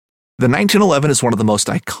The 1911 is one of the most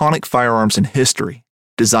iconic firearms in history.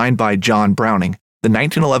 Designed by John Browning, the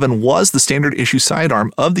 1911 was the standard issue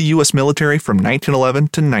sidearm of the U.S. military from 1911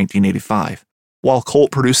 to 1985. While Colt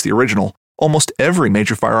produced the original, almost every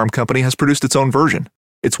major firearm company has produced its own version.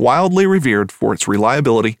 It's wildly revered for its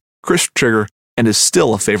reliability, crisp trigger, and is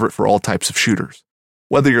still a favorite for all types of shooters.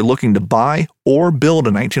 Whether you're looking to buy or build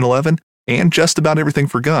a 1911 and just about everything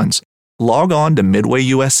for guns, log on to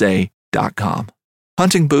MidwayUSA.com.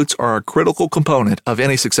 Hunting boots are a critical component of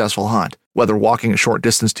any successful hunt. Whether walking a short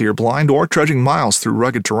distance to your blind or trudging miles through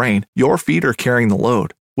rugged terrain, your feet are carrying the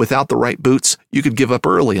load. Without the right boots, you could give up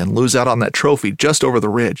early and lose out on that trophy just over the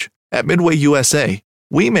ridge. At Midway USA,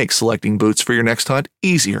 we make selecting boots for your next hunt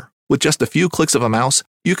easier. With just a few clicks of a mouse,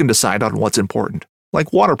 you can decide on what's important,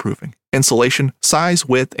 like waterproofing, insulation, size,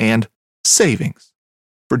 width, and savings.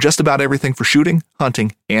 For just about everything for shooting,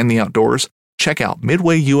 hunting, and the outdoors, check out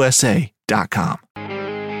MidwayUSA.com.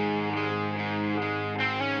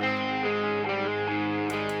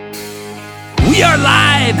 We are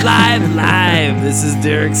live. This is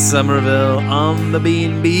Derek Somerville on the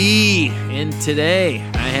B&B. And today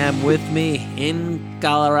I have with me in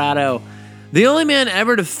Colorado the only man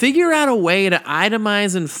ever to figure out a way to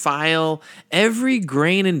itemize and file every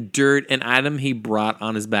grain and dirt and item he brought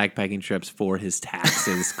on his backpacking trips for his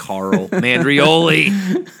taxes. Carl Mandrioli,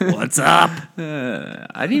 what's up? I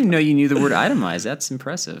didn't even know you knew the word itemize. That's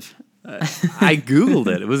impressive. I Googled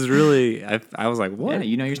it. It was really, I was like, what? Yeah,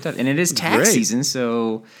 you know your stuff. And it is tax season,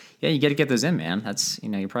 so yeah, you got to get those in, man. That's,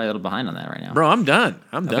 you're probably a little behind on that right now. Bro, I'm done.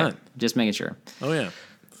 I'm done. Just making sure. Oh, yeah.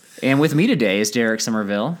 And with me today is Derek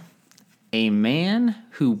Somerville, a man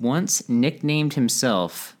who once nicknamed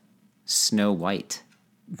himself Snow White.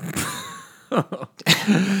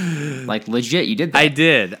 Like, legit, you did that. I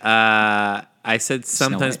did. I said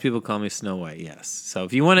sometimes people call me Snow White, yes. So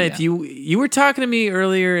if you want to, if you were talking to me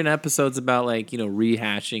earlier in episodes about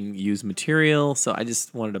rehashing used material, so I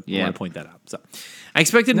just wanted to point that out. So I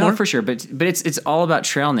expected more for sure, but it's all about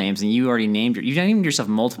trail names, and you already you've named yourself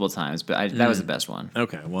multiple times, but that was the best one.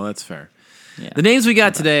 Okay, well that's fair. Yeah. The names we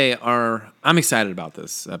got today I'm excited about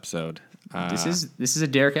this episode. This is a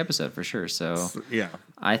Derek episode for sure. So yeah,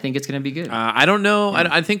 I think it's going to be good. I don't know. Yeah.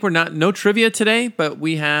 I think we're no trivia today, but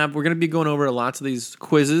we're going to be going over lots of these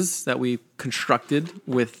quizzes that we constructed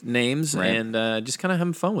with names and just kind of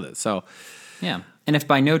having fun with it. So yeah. And if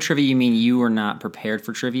by no trivia you mean you were not prepared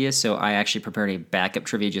for trivia, so I actually prepared a backup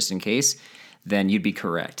trivia just in case, then you'd be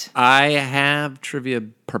correct. I have trivia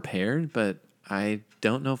prepared, but I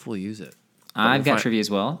don't know if we'll use it. I've got trivia as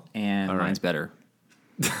well, and mine's better.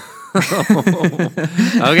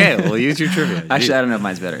 Okay, we'll use your trivia. Actually, I don't know if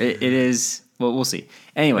mine's better. It is, well, we'll see.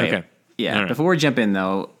 Anyway, yeah. Right. Before we jump in,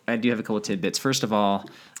 though, I do have a couple of tidbits. First of all,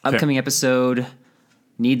 upcoming episode,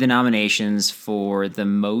 need the nominations for the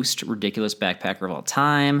most ridiculous backpacker of all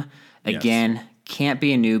time. Again, can't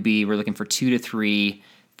be a newbie. We're looking for 2 to 3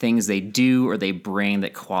 things they do or they bring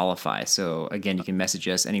that qualify. So, again, you can message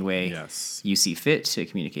us any way you see fit to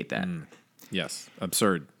communicate that. Yes,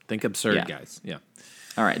 absurd. Think absurd, guys. Yeah.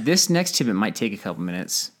 All right, this next tidbit might take a couple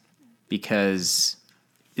minutes because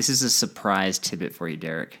this is a surprise tidbit for you,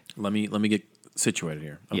 Derek. Let me get situated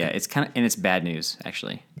here. Okay. Yeah, it's it's bad news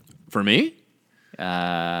actually. For me?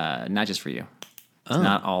 Not just for you. It's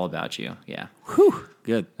not all about you. Yeah. Whew.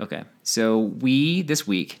 Good. Okay. So we this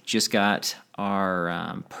week just got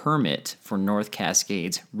our permit for North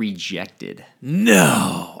Cascades rejected.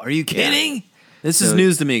 No, are you kidding? Yeah. This is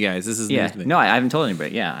news to me, guys. This is news to me. No, I haven't told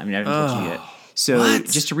anybody. Yeah, I haven't told you yet. So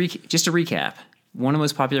just to recap, one of the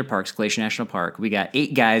most popular parks, Glacier National Park, we got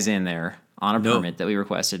 8 guys in there on a permit that we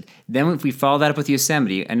requested. Then if we follow that up with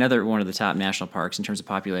Yosemite, another one of the top national parks in terms of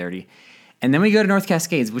popularity. And then we go to North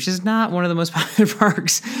Cascades, which is not one of the most popular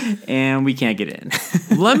parks, and we can't get in.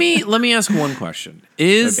 Let me ask one question.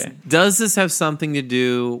 Does this have something to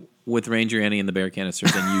do with Ranger Annie and the bear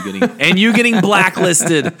canisters and you getting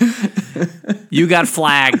blacklisted? You got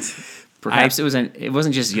flagged. Perhaps it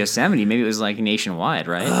wasn't just Yosemite. Maybe it was like nationwide,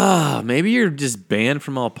 right? Maybe you're just banned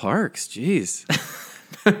from all parks. Jeez.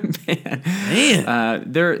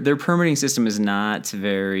 Man. Their permitting system is not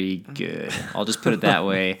very good. I'll just put it that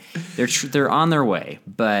way. They're on their way,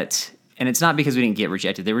 and it's not because we didn't get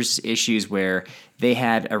rejected. There was issues where they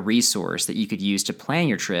had a resource that you could use to plan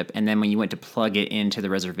your trip, and then when you went to plug it into the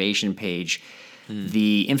reservation page,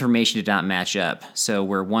 the information did not match up. So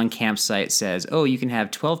where one campsite says, "Oh, you can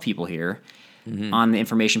have 12 people here," on the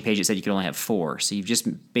information page it said you could only have 4. So you've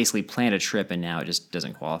just basically planned a trip, and now it just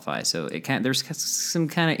doesn't qualify. So there's some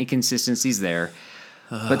kind of inconsistencies there.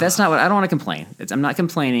 But that's not what I don't want to complain. I'm not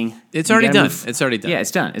complaining. It's You already gotta done. move- It's already done. Yeah,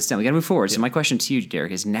 it's done. It's done. We got to move forward. So my question to you,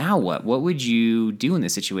 Derek, is now what? What would you do in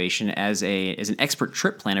this situation as an expert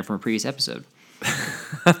trip planner from a previous episode?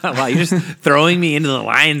 Wow, you're just throwing me into the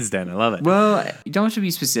lion's den. I love it. Well, you don't have to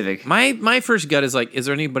be specific. My first gut is like, is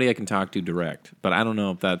there anybody I can talk to direct? But I don't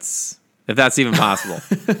know if that's even possible.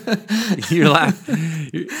 You're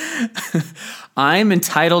laughing. I'm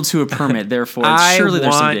entitled to a permit, therefore surely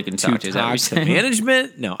there's somebody I can talk to. Is that what you're saying?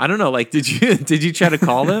 Management? No, I don't know. Like, did you try to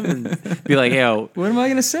call them and be like, yo? What am I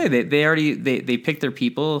going to say? They already picked their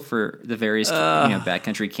people for the various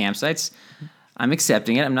backcountry campsites. I'm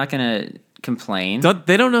accepting it. I'm not going to complain.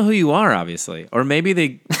 They don't know who you are, obviously, or maybe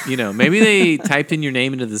they typed in your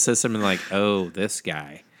name into the system and like, oh, this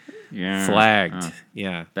guy, flagged,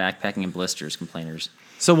 yeah, backpacking and blisters complainers.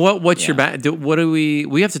 So what's your what do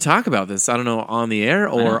we have to talk about this? I don't know, on the air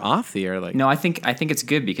or off the air. Like, no, I think it's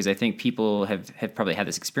good because I think people have probably had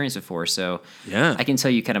this experience before. So yeah, I can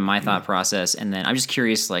tell you kind of my thought process, and then I'm just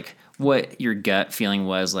curious, like, what your gut feeling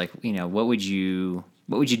was, like, what would you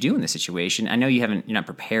do in this situation? I know you're not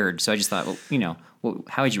prepared, so I just thought,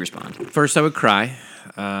 how would you respond? First, I would cry,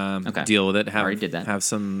 Okay. deal with it. Already did that. Have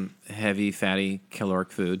some heavy, fatty,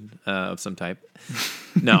 caloric food of some type.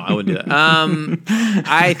 No, I wouldn't do that.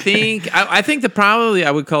 I think that probably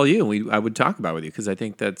I would call you and I would talk about it with you because I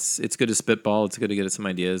think it's good to spitball. It's good to get some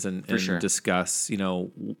ideas and sure. discuss.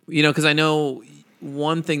 Because I know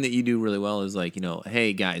one thing that you do really well is like,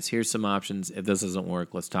 hey guys, here's some options. If this doesn't work,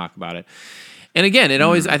 let's talk about it. And again,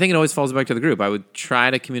 I think it always falls back to the group. I would try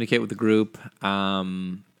to communicate with the group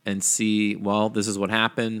and see, well, this is what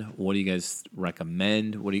happened. What do you guys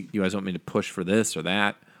recommend? What do you guys want me to push for this or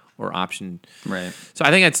that or option? Right. So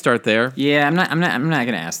I think I'd start there. Yeah, I'm not going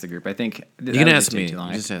to ask the group. I think You can ask me.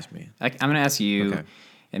 Just ask me. I'm going to ask you, Okay.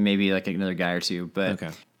 and maybe like another guy or two. But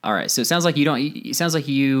Okay. all right. So it sounds like you don't. It sounds like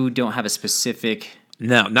you don't have a specific.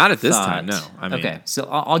 No, not at this thought. time. No. I mean, okay. So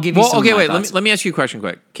I'll give you. Well, some okay, of my wait. thoughts. Let me ask you a question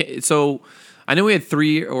quick. So I know we had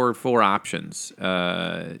 3 or 4 options.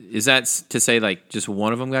 Is that to say like just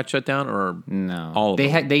one of them got shut down or No, all of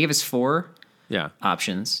them? They gave us 4 Yeah,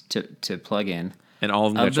 options to plug in. and all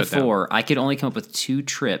of them Of got the shut down. 4, I could only come up with 2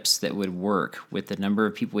 trips that would work with the number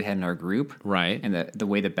of people we had in our group, Right. and the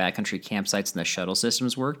way the backcountry campsites and the shuttle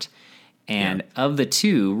systems worked. And of the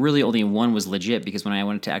 2, really only one was legit because when I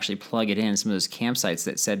wanted to actually plug it in, some of those campsites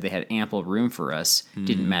that said they had ample room for us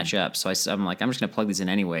didn't match up. So I'm like, I'm just going to plug these in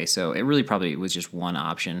anyway. So it really probably was just one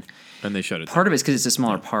option. And they shut it down. Part of it's because it's a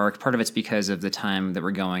smaller park. Part of it's because of the time that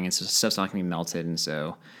we're going, and so stuff's not going to be melted,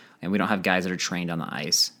 and we don't have guys that are trained on the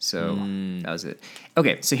ice. So that was it.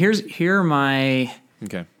 Okay, so here are my.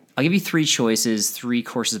 Okay. I'll give you 3 choices, 3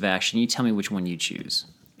 courses of action. You tell me which one you choose,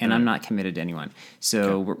 and I'm not committed to anyone.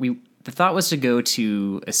 So the thought was to go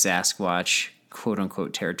to a Sasquatch quote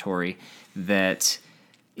unquote territory that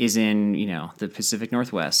is in the Pacific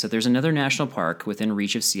Northwest. So there's another national park within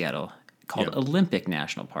reach of Seattle called Olympic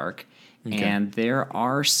National Park. And there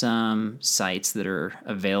are some sites that are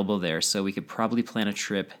available there, so we could probably plan a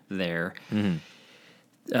trip there.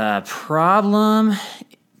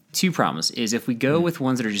 Two problems is if we go with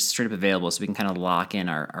ones that are just straight up available, so we can kind of lock in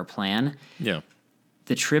our plan, Yeah.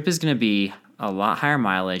 the trip is going to be a lot higher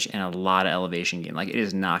mileage and a lot of elevation gain. Like, it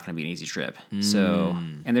is not going to be an easy trip. So,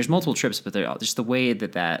 and there's multiple trips, but just the way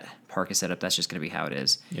that park is set up, that's just going to be how it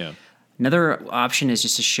is. Yeah. Another option is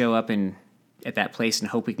just to show up at that place and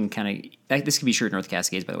hope we can this could be true at North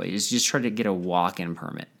Cascades, by the way, is just try to get a walk-in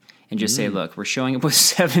permit and just say, look, we're showing up with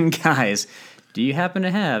 7 guys. Do you happen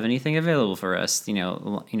to have anything available for us,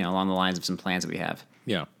 along the lines of some plans that we have?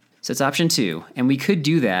 Yeah. So it's option 2, and we could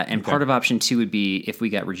do that. And part of option 2 would be if we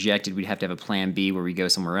got rejected, we'd have to have a plan B where we go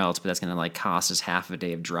somewhere else, but that's going to cost us half a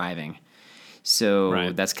day of driving.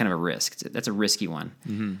 So that's kind of a risk. That's a risky one.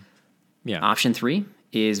 Mm-hmm. Yeah. Option 3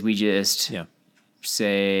 is we just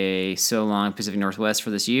say so long Pacific Northwest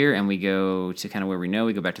for this year, and we go to kind of where we know.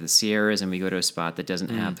 We go back to the Sierras, and we go to a spot that doesn't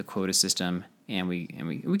have the quota system, and we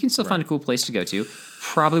can still find a cool place to go to.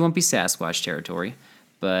 Probably won't be Sasquatch territory.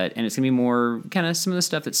 And it's going to be more kind of some of the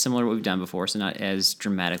stuff that's similar to what we've done before, so not as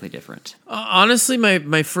dramatically different. Honestly,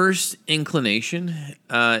 my first inclination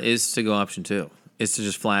is to go option 2, is to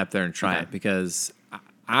just fly up there and try it, because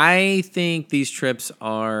I think these trips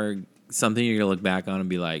are something you're going to look back on and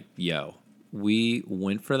be like, yo, we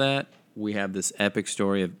went for that. We have this epic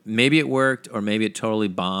story of maybe it worked or maybe it totally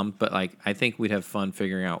bombed, but I think we'd have fun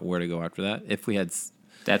figuring out where to go after that. If we had...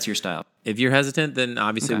 That's your style. If you're hesitant, then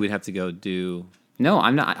obviously we'd have to go do... No,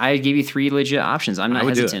 I'm not. I gave you 3 legit options. I'm not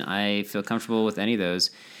hesitant. I feel comfortable with any of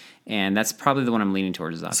those. And that's probably the one I'm leaning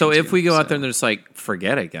towards. Is option so if 2. we go out there and they're just like,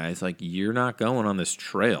 forget it, guys. Like, you're not going on this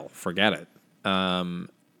trail. Forget it.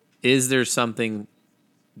 Is there something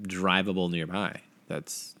drivable nearby?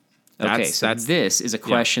 That's this is a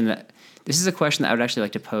question that I would actually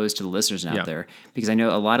like to pose to the listeners out there, because I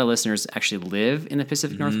know a lot of listeners actually live in the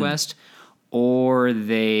Pacific Northwest, or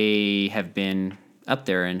they have been up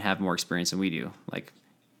there and have more experience than we do. Like,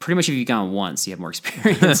 pretty much if you've gone once, you have more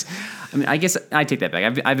experience. I mean, I guess I take that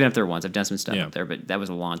back. I've been up there once. I've done some stuff up there, but that was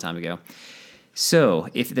a long time ago. So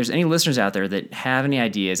if there's any listeners out there that have any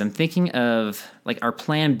ideas, I'm thinking of, like, our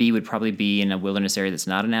plan B would probably be in a wilderness area that's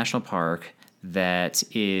not a national park, that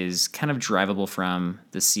is kind of drivable from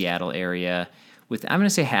the Seattle area with, I'm going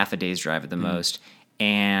to say, half a day's drive at the most,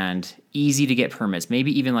 and easy to get permits.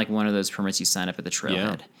 Maybe even like one of those permits you sign up at the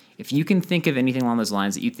trailhead. If you can think of anything along those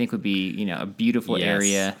lines that you think would be, a beautiful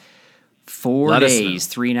area, 4 days,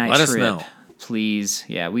 3-night trip, please.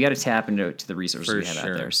 Yeah, we got to tap into the resources we have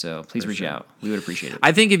out there. So please reach out. We would appreciate it.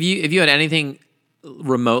 I think if you had anything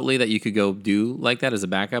remotely that you could go do like that as a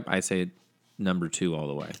backup, I'd say number 2 all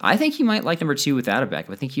the way. I think you might like number 2 without a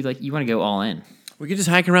backup. I think you want to go all in. We could just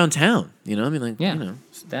hike around town.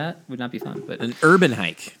 That would not be fun, but an urban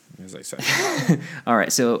hike, as I say. All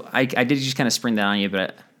right, so I did just kind of spring that on you,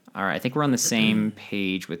 but all right, I think we're on the same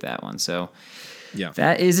page with that one. So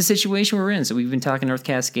that is the situation we're in. So we've been talking North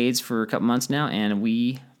Cascades for a couple months now, and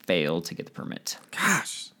we failed to get the permit.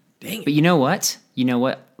 Gosh, dang it. But you know what?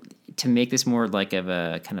 To make this more like of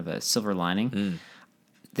a kind of a silver lining,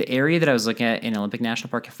 the area that I was looking at in Olympic National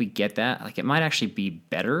Park, if we get that, like, it might actually be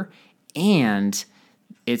better. And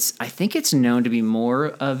I think it's known to be more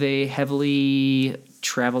of a heavily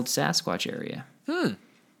traveled Sasquatch area.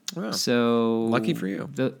 Wow. So lucky for you.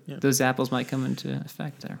 Those apples might come into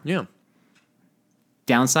effect there. Yeah.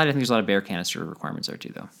 Downside, I think there's a lot of bear canister requirements there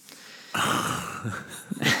too, though.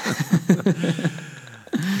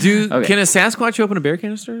 Can a Sasquatch open a bear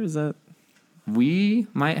canister? Is that? We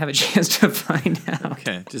might have a chance to find out.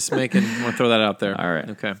 Okay, just want to throw that out there. All right.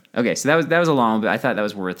 Okay. So that was a long, but I thought that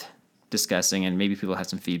was worth discussing, and maybe people have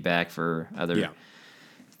some feedback for other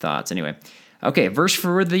thoughts. Anyway, okay, verse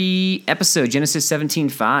for the episode, Genesis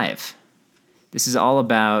 17:5. This is all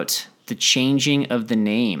about the changing of the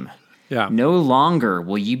name. Yeah. No longer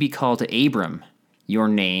will you be called Abram. Your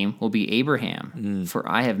name will be Abraham, for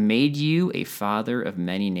I have made you a father of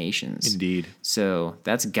many nations. Indeed. So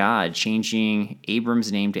that's God changing Abram's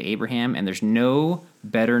name to Abraham, and there's no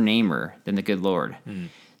better namer than the good Lord.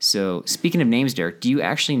 So speaking of names, Derek, do you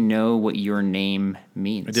actually know what your name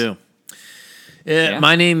means? I do.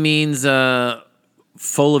 My name means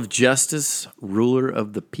full of justice, ruler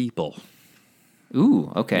of the people.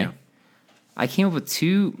 Ooh, okay. Yeah. I came up with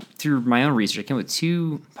through my own research, I came up with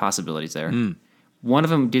 2 possibilities there. One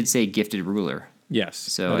of them did say gifted ruler. Yes,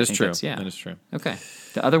 so that is true. That is true. Okay.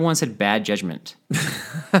 The other one said bad judgment.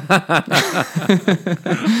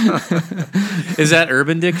 Is that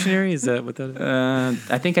Urban Dictionary? Is that what that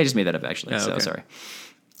is? I think I just made that up, actually. So sorry.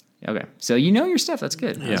 Okay. So you know your stuff. That's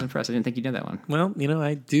good. I was impressed. I didn't think you knew that one. Well,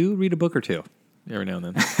 I do read a book or two every now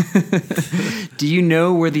and then. Do you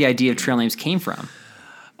know where the idea of trail names came from?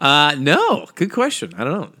 No. Good question. I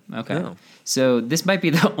don't know. Okay. No. So this might be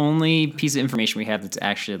the only piece of information we have that's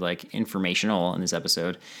actually like informational in this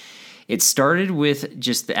episode. It started with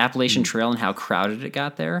just the Appalachian Trail and how crowded it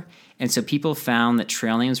got there. And so people found that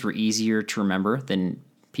trail names were easier to remember than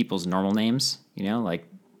people's normal names, like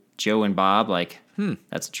Joe and Bob, like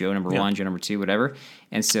that's Joe number 1, Joe number 2, whatever.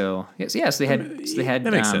 And so, they had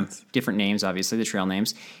different names, obviously, the trail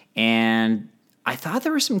names. And I thought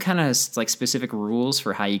there were some kind of like specific rules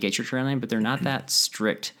for how you get your trail name, but they're not that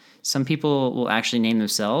strict. Some people will actually name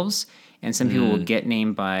themselves, and some people will get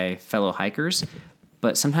named by fellow hikers.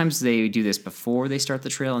 But sometimes they do this before they start the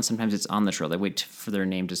trail, and sometimes it's on the trail. They wait for their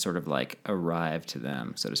name to sort of like arrive to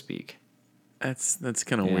them, so to speak. That's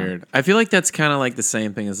kind of weird. I feel like that's kind of like the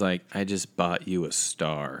same thing as like, I just bought you a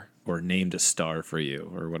star or named a star for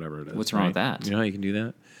you or whatever it is. What's wrong with that? You know how you can do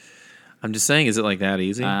that? I'm just saying, is it like that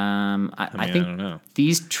easy? I think don't know.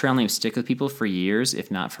 These trail names stick with people for years,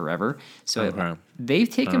 if not forever. So they've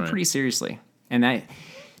taken pretty seriously.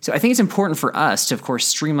 So I think it's important for us to, of course,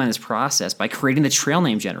 streamline this process by creating the trail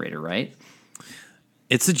name generator, right?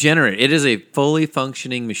 It's a generator. It is a fully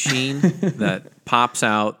functioning machine that pops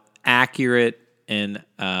out accurate and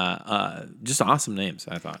just awesome names,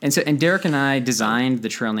 I thought. And Derek and I designed the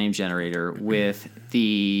trail name generator with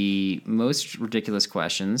the most ridiculous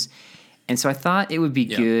questions. And so I thought it would be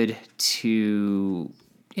good to,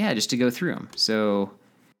 just to go through them. So,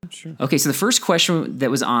 okay, so the first question that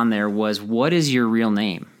was on there was, what is your real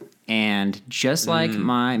name? And just like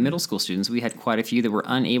my middle school students, we had quite a few that were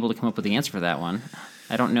unable to come up with the answer for that one.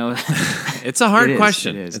 I don't know. It's a hard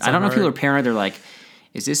question. It is. I don't know if people are paranoid. They're like,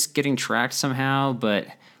 is this getting tracked somehow? But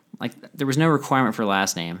like, there was no requirement for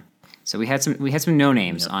last name, so we had some no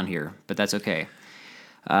names on here, but that's okay.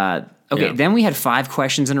 Then we had 5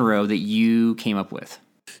 questions in a row that you came up with.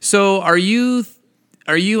 So are you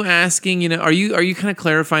asking, are you kind of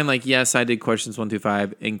clarifying, like, yes, I did questions 1 through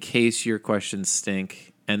 5 in case your questions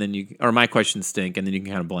stink, and then or my questions stink, and then you can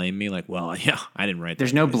kind of blame me, like, well, yeah, I didn't write that.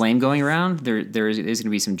 There's no blame going around. There is going to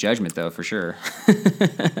be some judgment, though, for sure.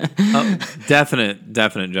 Definite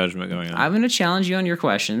judgment going on. I'm going to challenge you on your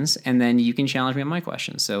questions, and then you can challenge me on my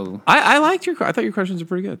questions. So I liked I thought your questions were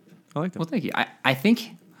pretty good. I liked them. Well, thank you. I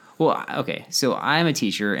think, well, okay, so I'm a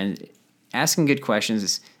teacher, and asking good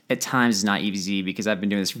questions at times is not easy because I've been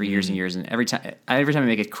doing this for years and years, and every time I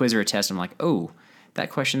make a quiz or a test, I'm like, oh, that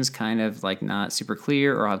question's kind of like not super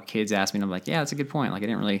clear, or I'll have kids ask me, and I'm like, yeah, that's a good point. Like, I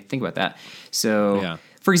didn't really think about that. So,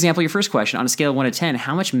 for example, your first question, on a scale of 1 to 10,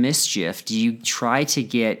 how much mischief do you try to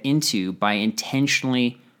get into by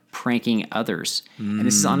intentionally pranking others? And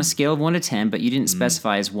this is on a scale of 1 to 10, but you didn't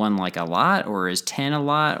specify, is 1 like a lot, or is 10 a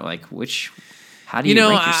lot? Like, how do you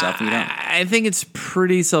rank yourself when you don't? I think it's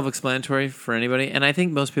pretty self-explanatory for anybody, and I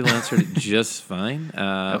think most people answered it just fine.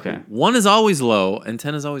 Okay. 1 is always low, and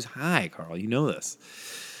 10 is always high, Carl. You know this.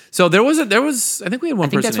 So there was, I think we had one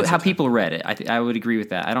person. I think that's how 10. people read it. I would agree with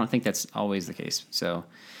that. I don't think that's always the case. So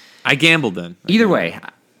I gambled then. Either way,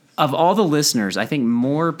 of all the listeners, I think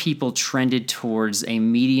more people trended towards a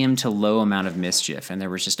medium to low amount of mischief, and there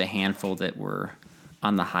was just a handful that were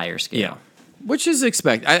on the higher scale. Yeah. Which is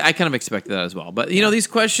I kind of expected that as well. But, these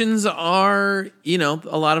questions are, a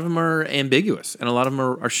lot of them are ambiguous and a lot of them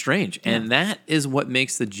are strange. Yeah. And that is what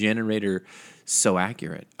makes the generator so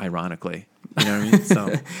accurate, ironically. You know what I mean?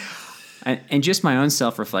 So, and just my own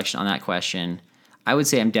self-reflection on that question, I would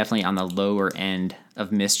say I'm definitely on the lower end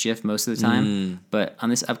of mischief most of the time. But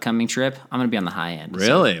on this upcoming trip, I'm going to be on the high end.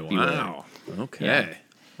 Really? So wow. Okay. Yeah.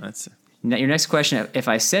 That's... Now, your next question, if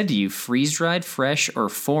I said to you freeze-dried, fresh, or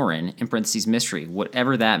foreign, in parentheses mystery,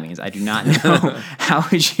 whatever that means, I do not know, how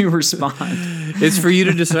would you respond? It's for you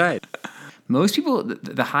to decide. Most people,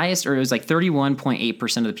 the highest, or it was like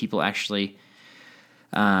 31.8% of the people actually,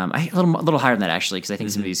 a little higher than that actually, because I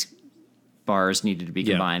think some of these bars needed to be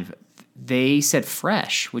combined. They said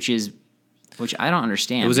fresh, which I don't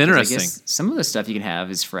understand. It was interesting. I guess some of the stuff you can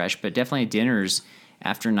have is fresh, but definitely dinners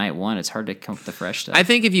after night 1, it's hard to come up with the fresh stuff. I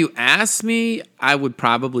think if you asked me, I would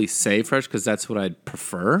probably say fresh because that's what I'd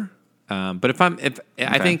prefer. But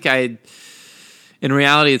I think in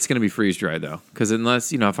reality, it's going to be freeze dried though, because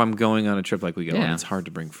unless if I'm going on a trip like we go on, it's hard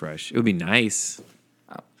to bring fresh. It would be nice.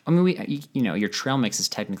 I mean, your trail mix is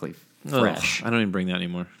technically fresh. I don't even bring that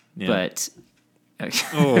anymore. Yeah. But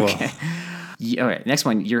okay. All right, next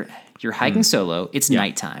one. You're hiking solo. It's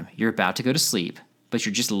nighttime. You're about to go to sleep, but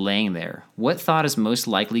you're just laying there. What thought is most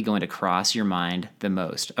likely going to cross your mind the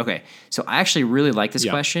most? Okay, so I actually really like this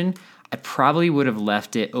question. I probably would have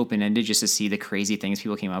left it open-ended just to see the crazy things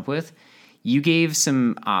people came up with. You gave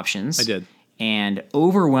some options. I did. And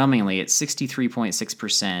overwhelmingly, at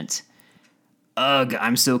 63.6%, ugh,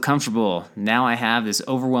 I'm so comfortable. Now I have this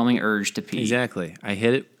overwhelming urge to pee. Exactly. I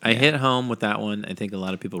hit it. I hit home with that one. I think a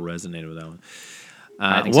lot of people resonated with that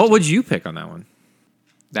one. What would you pick on that one?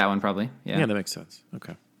 That one probably, Yeah, that makes sense.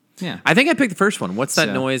 Okay. Yeah. I think I picked the first one. What's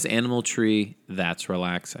that noise? Animal tree. That's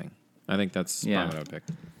relaxing. I think that's probably what I would pick.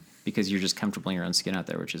 Because you're just comfortable in your own skin out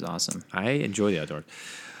there, which is awesome. I enjoy the outdoors.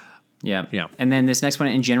 Yeah. Yeah. And then this next one,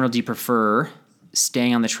 in general, do you prefer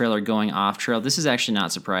staying on the trail or going off trail? This is actually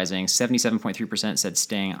not surprising. 77.3% said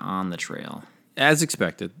staying on the trail. As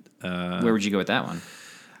expected. Where would you go with that one?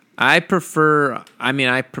 I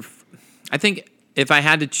think if I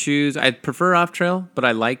had to choose, I'd prefer off trail, but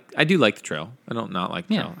I do like the trail. I don't not like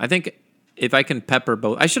the trail. I think if I can pepper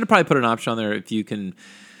both, I should have probably put an option on there. If you can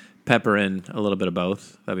pepper in a little bit of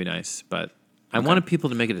both, that'd be nice. But I wanted people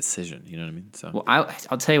to make a decision. You know what I mean? So, well,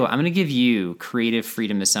 I'll tell you what. I'm going to give you creative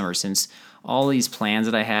freedom this summer, since all these plans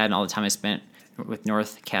that I had and all the time I spent with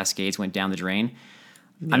North Cascades went down the drain.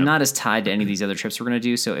 Yeah. I'm not as tied to any of these other trips we're going to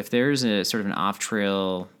do. So if there's a sort of an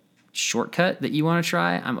off-trail shortcut that you want to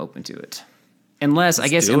try, I'm open to it. Unless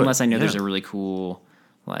I know there's a really cool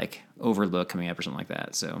like overlook coming up or something like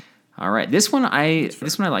that. So, all right, this one I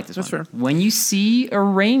like this one. Fair. When you see a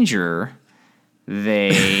ranger,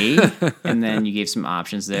 they and then you gave some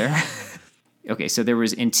options there. Okay, so there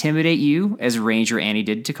was intimidate you, as Ranger Annie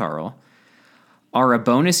did to Carl. Are a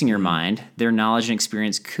bonus in your mind. Their knowledge and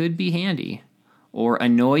experience could be handy, or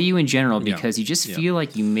annoy you in general because you just feel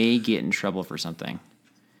like you may get in trouble for something.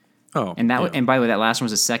 Oh, and and by the way, that last one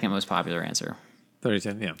was the second most popular answer.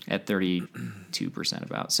 30%, yeah. At 32%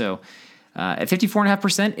 about. So at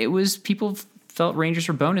 54.5%, it was people felt Rangers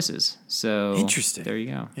were bonuses. So Interesting. There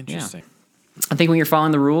you go. Interesting. Yeah. I think when you're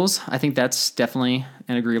following the rules, I think that's definitely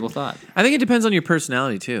an agreeable thought. I think it depends on your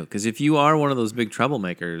personality too, because if you are one of those big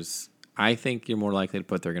troublemakers, I think you're more likely to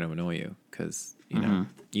put they're going to annoy you because you know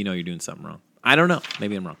you're doing something wrong. I don't know.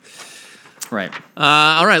 Maybe I'm wrong. Right.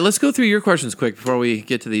 All right, let's go through your questions quick before we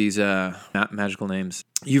get to these magical names.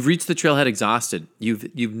 You've reached the trailhead exhausted.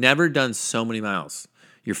 You've never done so many miles.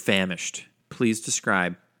 You're famished. Please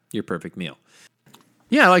describe your perfect meal.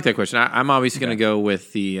 Yeah, I like that question. I'm obviously going to go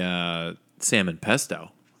with the salmon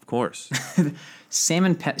pesto, of course. So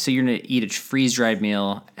you're going to eat a freeze-dried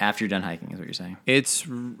meal after you're done hiking, is what you're saying? It's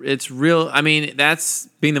real. I mean, that's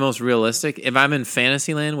being the most realistic. If I'm in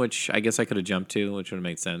Fantasyland, which I guess I could have jumped to, which would have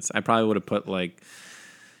made sense, I probably would have put like,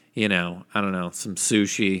 I don't know, some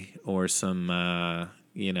sushi or some, I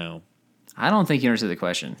don't think you understood the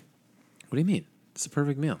question. What do you mean? It's a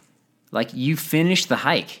perfect meal. Like, you finished the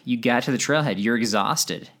hike. You got to the trailhead. You're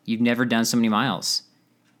exhausted. You've never done so many miles.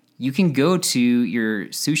 You can go to your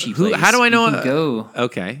sushi place. How do I know? You can go.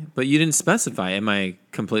 Okay, but you didn't specify. Am I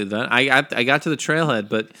completely done? I got to the trailhead,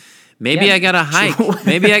 but maybe I got to hike.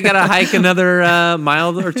 Maybe I got to hike another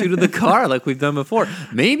mile or two to the car like we've done before.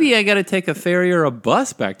 Maybe I got to take a ferry or a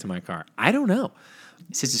bus back to my car. I don't know.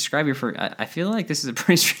 It says describe your first. I feel like this is a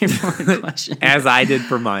pretty straightforward question. As I did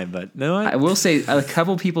for mine, but no. I will say a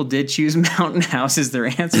couple people did choose Mountain House as their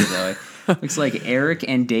answer, though. Looks like Eric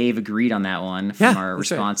and Dave agreed on that one from our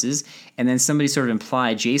responses. Right. And then somebody sort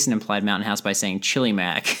of Jason implied Mountain House by saying Chili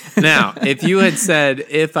Mac. Now, if you had said,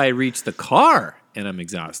 if I reach the car and I'm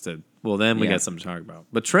exhausted, well, then we got something to talk about.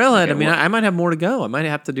 But Trailhead, okay, I might have more to go. I might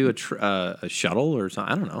have to do a shuttle or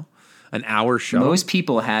something. I don't know. An hour shuttle. Most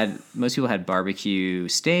people had barbecue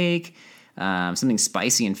steak, something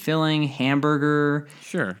spicy and filling, hamburger,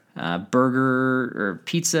 sure, burger or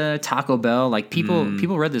pizza, Taco Bell. Like people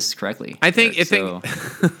read this correctly. I think,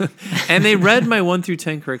 and they read my 1 through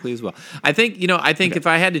 10 correctly as well. I think if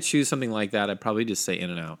I had to choose something like that, I'd probably just say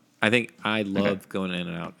In-N-Out. I think I love going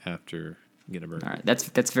In-N-Out after getting a burger. All right,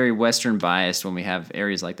 that's very Western biased when we have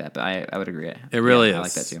areas like that, but I would agree. It really is. I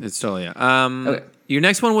like that too. It's totally okay. Your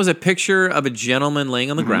next one was a picture of a gentleman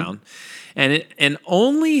laying on the ground, and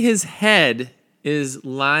only his head is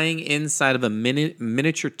lying inside of a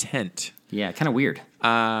miniature tent. Yeah, kind of weird.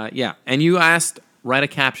 Yeah, and you asked, write a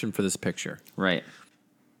caption for this picture. Right.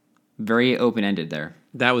 Very open-ended there.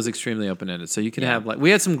 That was extremely open-ended. So you could have,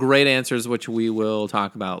 we had some great answers, which we will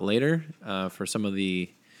talk about later for some of the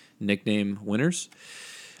nickname winners.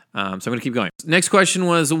 So I'm going to keep going. Next question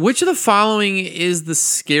was, which of the following is the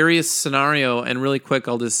scariest scenario? And really quick,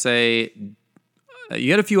 I'll just say,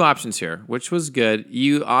 you had a few options here, which was good.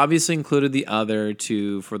 You obviously included the other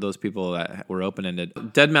two for those people that were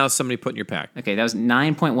open-ended. Dead mouse, somebody put in your pack. Okay, that was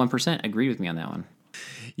 9.1%. Agreed with me on that one.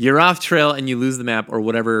 You're off trail and you lose the map or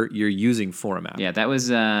whatever you're using for a map. Yeah, that was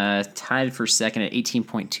tied for second at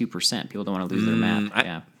 18.2%. People don't want to lose their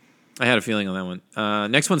map. I had a feeling on that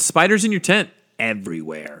one. Next one, spiders in your tent.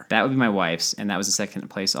 Everywhere. That would be my wife's, and that was the second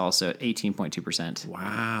place also at 18.2%.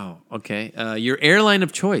 Wow. Okay. Your airline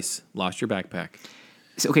of choice. Lost your backpack.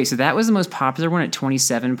 So that was the most popular one at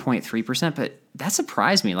 27.3%, but that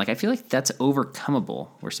surprised me. Like, I feel like that's overcomable,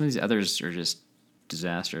 where some of these others are just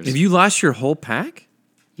disasters. If you lost your whole pack?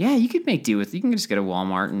 Yeah, you could make do with. You can just go to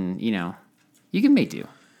Walmart and, you can make do.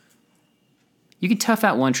 You can tough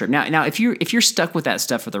out one trip. Now, if you're stuck with that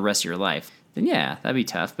stuff for the rest of your life, then yeah, that'd be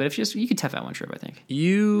tough. But you could tough out one trip, I think.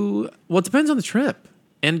 It depends on the trip,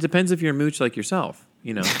 and it depends if you're a mooch like yourself.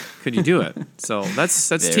 Could you do it? So that's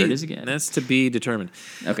there it is again. That's to be determined.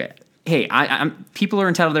 Okay. Hey, I'm people are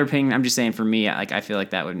entitled to their opinion. I'm just saying, for me, I feel like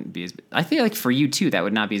that wouldn't be I feel like for you too, that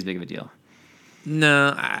would not be as big of a deal.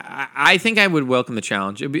 No, I think I would welcome the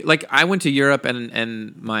challenge. It'd be like I went to Europe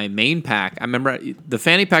and my main pack. I remember the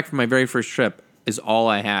fanny pack from my very first trip is all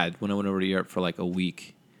I had when I went over to Europe for like a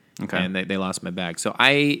week. Okay. And they lost my bag. So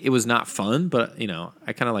it was not fun, but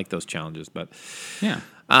I kind of like those challenges. But yeah.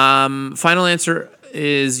 Final answer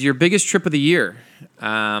is your biggest trip of the year.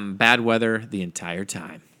 Bad weather the entire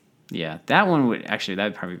time. Yeah, that one would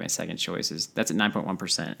probably be my second choice. That's at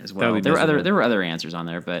 9.1% as well. There were other answers on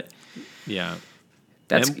there, but yeah.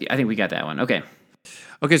 I think we got that one. Okay.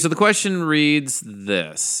 Okay, so the question reads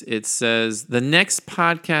this. It says, the next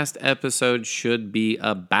podcast episode should be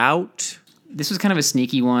about... This was kind of a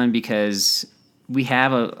sneaky one because we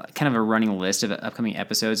have a kind of a running list of upcoming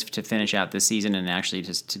episodes to finish out this season and actually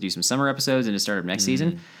just to do some summer episodes and to start up next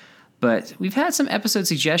season. But we've had some episode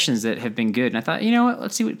suggestions that have been good, and I thought, you know what,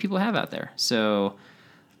 let's see what people have out there. So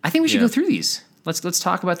I think we should go through these. Let's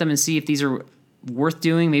talk about them and see if these are worth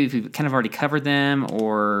doing. Maybe if we've kind of already covered them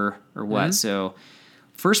or what. So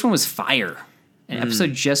first one was fire. An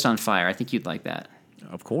episode just on fire. I think you'd like that.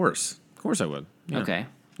 Of course I would. Yeah. Okay.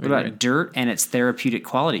 What about dirt and its therapeutic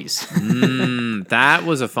qualities? That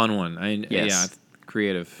was a fun one. Yes. Yeah,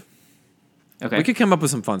 creative. Okay. We could come up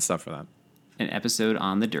with some fun stuff for that. An episode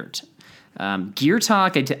on the dirt. Gear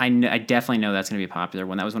Talk, I definitely know that's going to be a popular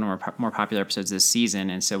one. That was one of our more popular episodes this season,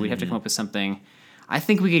 and so we'd have to come up with something. I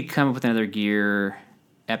think we could come up with another gear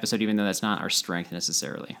episode, even though that's not our strength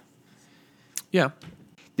necessarily. Yeah.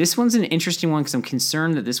 This one's an interesting one because I'm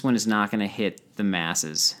concerned that this one is not going to hit the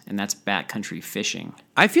masses, and that's backcountry fishing.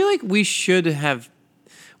 I feel like we should have.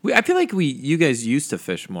 I feel like you guys used to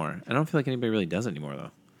fish more. I don't feel like anybody really does anymore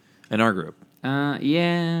though, in our group. Yeah,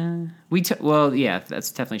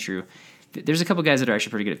 that's definitely true. There's a couple guys that are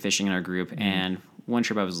actually pretty good at fishing in our group, and one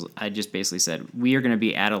trip I just basically said we are going to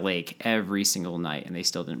be at a lake every single night, and they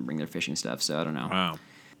still didn't bring their fishing stuff. So I don't know. Wow.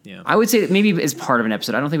 Yeah. I would say that maybe as part of an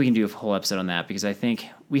episode. I don't think we can do a whole episode on that because I think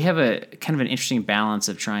we have a kind of an interesting balance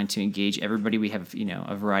of trying to engage everybody. We have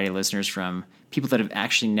a variety of listeners from people that have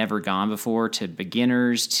actually never gone before to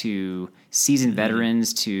beginners to seasoned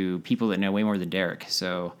veterans to people that know way more than Derek.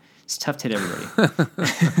 So it's tough to hit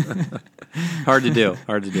everybody. Hard to do.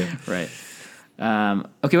 Right.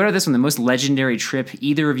 Okay, what about this one? The most legendary trip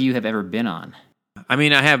either of you have ever been on? I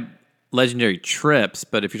mean, I have legendary trips,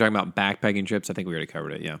 but if you're talking about backpacking trips, I think we already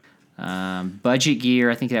covered it. Yeah. Budget gear.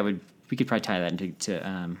 I think we could probably tie that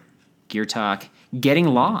into Gear Talk. Getting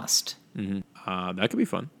lost. Mm-hmm. That could be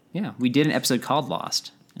fun. Yeah, we did an episode called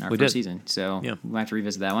Lost in our first season, so yeah. we might have to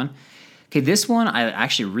revisit that one. Okay, this one I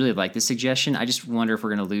actually really like this suggestion. I just wonder if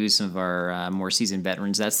we're going to lose some of our more seasoned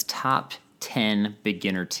veterans. That's top 10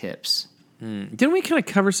 beginner tips. Didn't we kind of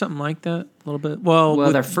cover something like that a little bit?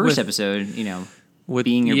 Well, our first episode,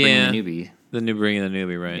 bringing the newbie. Bringing the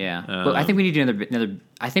newbie, right? Yeah, but I think we need to do another.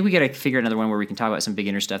 I think we got to figure out another one where we can talk about some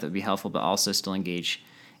beginner stuff that would be helpful, but also still engage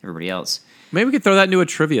everybody else. Maybe we could throw that into a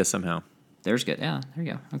trivia somehow. There's good. Yeah, there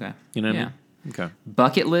you go. Okay. You know what I mean? Okay.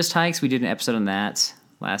 Bucket list hikes. We did an episode on that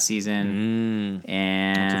last season.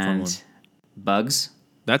 And that's a fun one. Bugs.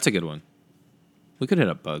 That's a good one. We could hit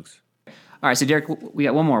up bugs. All right, so Derek, we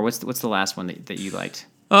got one more. What's the last one that you liked?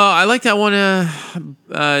 Oh, I like that one.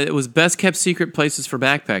 It was best kept secret places for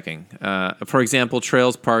backpacking. For example,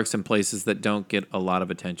 trails, parks, and places that don't get a lot of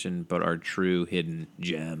attention but are true hidden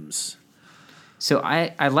gems. So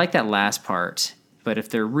I like that last part, but if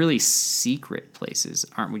they're really secret places,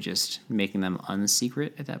 aren't we just making them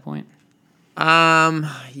unsecret at that point?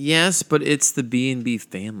 Yes, but it's the B&B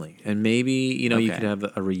family, and maybe you could have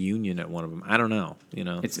a reunion at one of them. I don't know.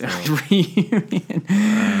 It's a reunion.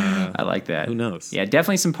 I like that. Who knows? Yeah,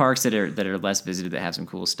 definitely some parks that are less visited that have some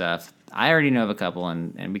cool stuff. I already know of a couple,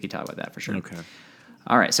 and we could talk about that for sure. Okay.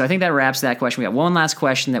 All right, so I think that wraps that question. We got one last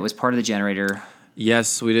question that was part of the generator.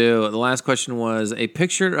 Yes, we do. The last question was a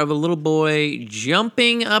picture of a little boy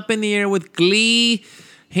jumping up in the air with glee.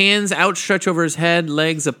 Hands outstretched over his head,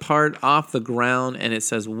 legs apart off the ground, and it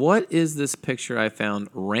says, "What is this picture I found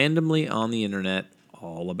randomly on the internet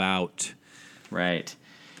all about?" Right.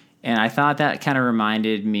 And I thought that kind of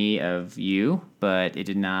reminded me of you, but it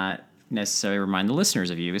did not necessarily remind the listeners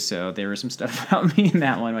of you. So there was some stuff about me in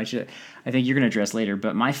that one, which I think you're going to address later.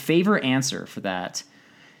 But my favorite answer for that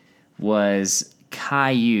was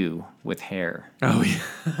Caillou with hair. Oh, yeah.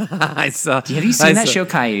 I saw. Have you seen that show,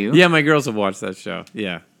 Caillou? Yeah, my girls have watched that show.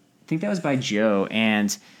 Yeah. I think that was by Joe.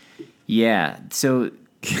 And yeah, so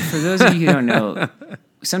for those of you who don't know,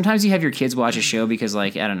 sometimes you have your kids watch a show because,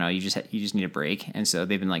 like, I don't know, you just need a break, and so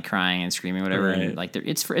they've been like crying and screaming, whatever, right. And like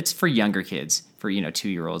it's for younger kids, for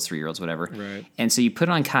 2-year-olds, 3-year-olds, whatever. Right. And so you put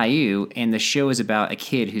on Caillou, and the show is about a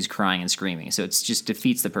kid who's crying and screaming, so it's just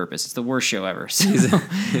defeats the purpose. It's the worst show ever. So.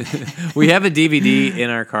 We have a DVD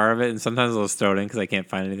in our car of it, and sometimes I'll just throw it in because I can't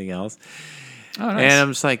find anything else. Oh, nice. And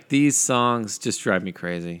I'm just like, these songs just drive me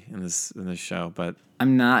crazy in this show, but.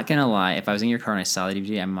 I'm not gonna lie. If I was in your car and I saw the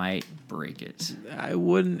DVD, I might break it. I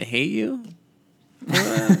wouldn't hate you.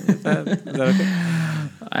 Is that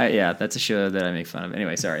okay? Yeah, that's a show that I make fun of.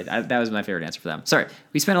 Anyway, sorry. That was my favorite answer for them. Sorry.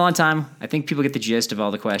 We spent a long time. I think people get the gist of all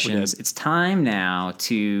the questions. It's time now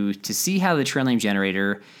to see how the trail name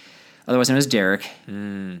generator, otherwise known as Derek,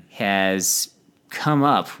 has come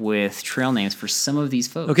up with trail names for some of these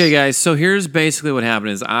folks. Okay, guys. So here's basically what happened: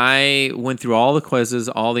 is I went through all the quizzes,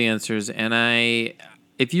 all the answers, and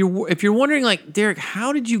if you're wondering, like, Derek,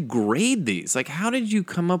 how did you grade these? Like, how did you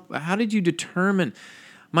come up? How did you determine?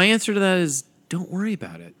 My answer to that is, don't worry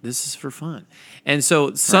about it. This is for fun. And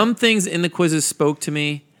so some things in the quizzes spoke to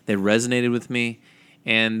me. They resonated with me,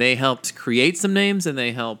 and they helped create some names, and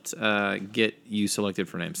they helped get you selected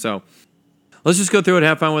for names. So let's just go through it,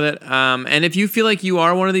 have fun with it. And if you feel like you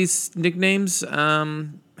are one of these nicknames,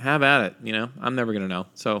 have at it. You know, I'm never gonna know.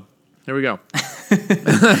 So here we go.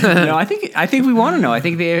 No, I think we want to know. I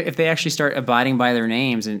think if they actually start abiding by their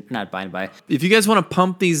names and not abiding by. If you guys want to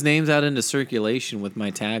pump these names out into circulation with my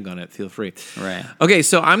tag on it, feel free. Right. Okay,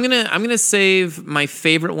 so I'm gonna save my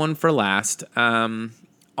favorite one for last.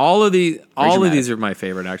 All of these are my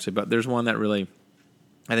favorite actually, but there's one that really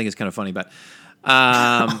I think is kind of funny. But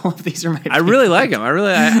All of these are my. I really like them.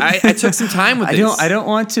 I took some time with these. I don't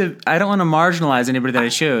want to marginalize anybody that I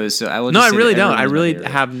chose. So I will. No, just I really don't. I everyone's my really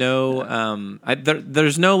favorite. have no.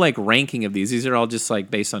 There's no like ranking of these. These are all just like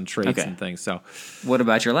based on traits Okay. and things. So, What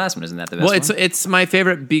about your last one? Isn't that the best well, one? it's my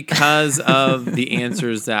favorite because of the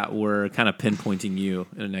answers that were kind of pinpointing you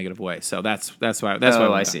in a negative way. So that's why. That's why.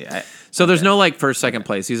 I see. So there's no like first, second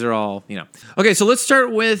place. These are all, you know. Okay, so let's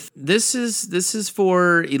start with this is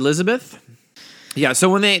for Elizabeth. Yeah,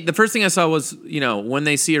 so the first thing I saw was, you know, when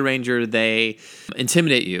they see a ranger, they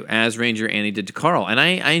intimidate you, as Ranger Annie did to Carl. And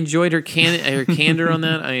I enjoyed her candor on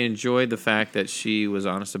that. I enjoyed the fact that she was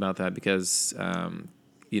honest about that because,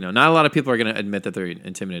 you know, not a lot of people are going to admit that they're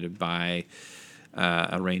intimidated by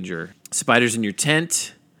a ranger. Spiders in your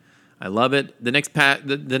tent. I love it. The next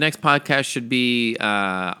podcast should be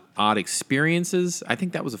odd experiences. I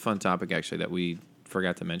think that was a fun topic, actually, that we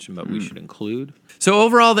forgot to mention, but we should include. So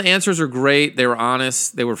overall, the answers were great. They were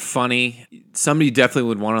honest. They were funny. Somebody definitely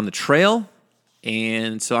would want on the trail.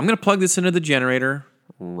 And so I'm going to plug this into the generator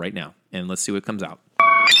right now, and let's see what comes out.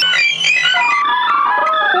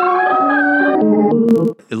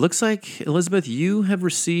 It looks like, Elizabeth, you have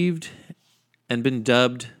received and been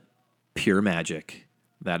dubbed Pure Magic.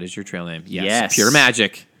 That is your trail name. Yes. Pure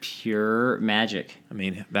Magic. Pure magic. I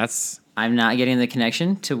mean, that's... I'm not getting the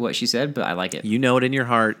connection to what she said, but I like it. You know it in your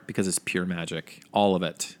heart because it's pure magic. All of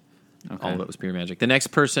it. Okay. All of it was pure magic. The next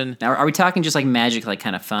person... Now, are we talking just like magic, like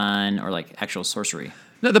kind of fun, or like actual sorcery?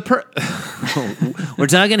 No, we're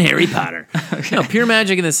talking Harry Potter. Okay. No, pure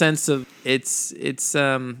magic in the sense of it's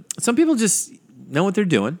some people just know what they're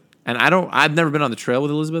doing. And I've never been on the trail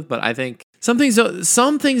with Elizabeth, but I think some things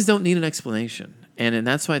don't need an explanation. And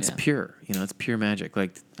that's why it's pure. You know, it's pure magic.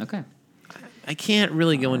 Like, Okay. I can't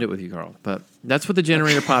really go into it with you, Carl, but that's what the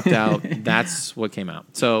generator popped out. That's what came out.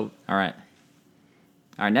 So, All right,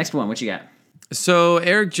 next one. What you got? so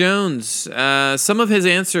Eric Jones, some of his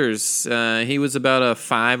answers, he was about a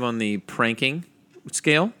 5 on the pranking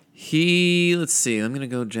scale. Let's see, I'm going to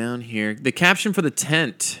go down here. The caption for the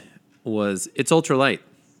tent was, "It's ultralight.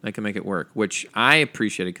 I can make it work," which I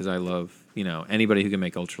appreciated because I love, you know, anybody who can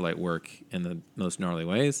make ultralight work in the most gnarly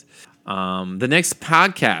ways. The next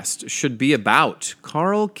podcast should be about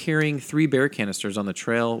Carl carrying 3 bear canisters on the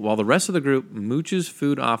trail while the rest of the group mooches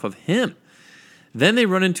food off of him. Then they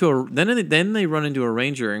run into a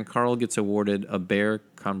ranger, and Carl gets awarded a bear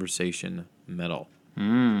conversation medal.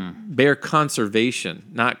 Bear conservation,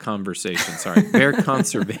 not conversation. Sorry, bear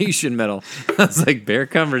conservation medal. I was like, bear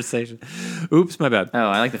conversation. Oops, my bad. Oh,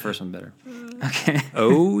 I like the first one better. Okay.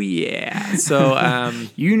 Oh yeah. So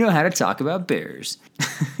You know how to talk about bears.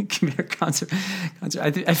 Bear concert.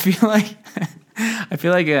 I feel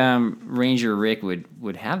like Ranger Rick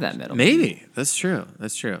would have that medal. maybe that's true.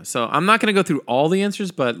 That's true. So I'm not going to go through all the answers,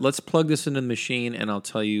 but let's plug this into the machine, and I'll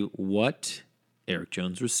tell you what Eric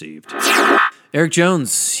Jones received. Eric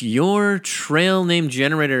Jones, your trail name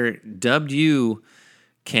generator dubbed you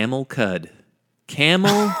Camel Cud.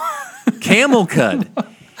 Camel Cud.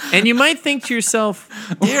 And you might think to yourself,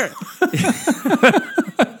 Derek.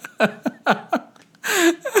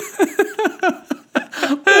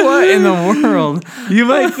 What in the world? You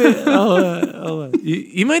might think,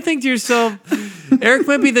 you might think to yourself, Eric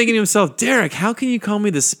might be thinking to himself, Derek, how can you call me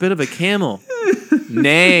the spit of a camel?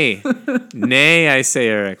 Nay, I say,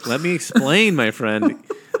 Eric. Let me explain, my friend.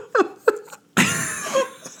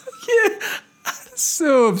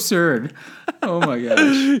 So absurd. Oh my gosh.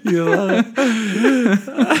 You love it.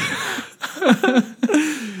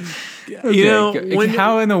 You know,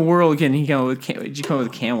 how in the world can he come up with? Did you come up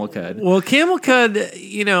with Camel Cud? Well, Camel Cud,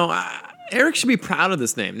 you know, Eric should be proud of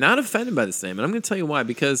this name, not offended by this name, and I'm going to tell you why.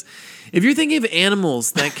 Because if you're thinking of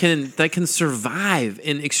animals that can survive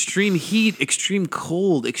in extreme heat, extreme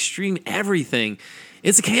cold, extreme everything,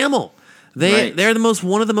 it's a camel. They're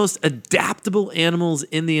one of the most adaptable animals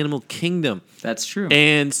in the animal kingdom. That's true.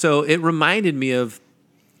 And so it reminded me of,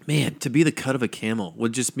 man, to be the cut of a camel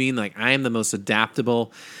would just mean like I am the most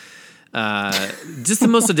adaptable. Just the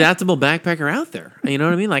most adaptable backpacker out there. You know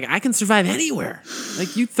what I mean? Like I can survive anywhere.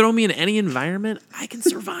 Like you throw me in any environment, I can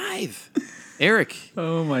survive. Eric.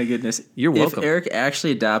 Oh my goodness. You're welcome. If Eric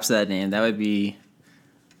actually adopts that name, that would be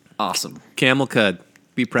awesome. Camel Cud.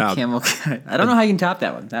 Be proud. Camel Cud. I don't know how you can top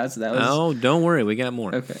that one. That was. Oh, don't worry. We got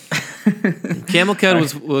more. Okay. Camel Cud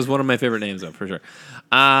was one of my favorite names, though, for sure.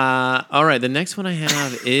 All right, the next one I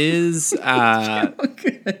have is...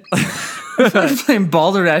 I'm playing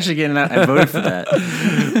Balderdash again, and I voted for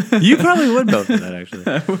that. You probably would vote for that, actually.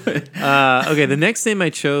 I would. Okay, the next name I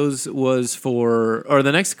chose was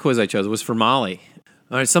the next quiz I chose was for Molly.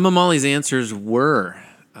 All right, some of Molly's answers were,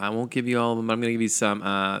 I won't give you all of them, but I'm going to give you some.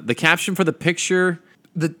 The caption for the picture,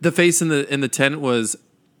 the face in the tent was,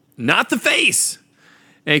 not the face!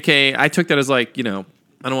 AKA, I took that as like,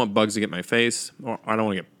 I don't want bugs to get my face, or I don't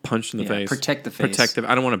want to get punched in the face. Protect the face. Protective.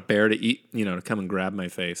 I don't want a bear to eat, to come and grab my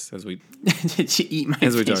face as we to eat my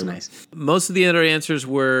face. Talk nice. Most of the other answers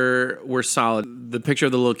were solid. The picture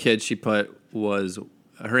of the little kid she put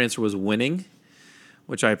her answer was winning,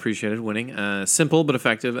 which I appreciated. Winning, simple but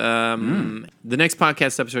effective. The next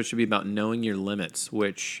podcast episode should be about knowing your limits,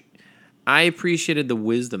 which I appreciated the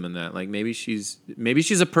wisdom in that. Like maybe she's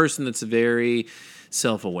a person that's very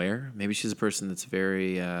self-aware. Maybe she's a person that's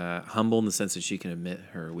very humble in the sense that she can admit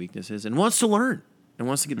her weaknesses and wants to learn and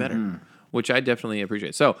wants to get better, which I definitely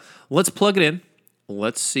appreciate. So let's plug it in.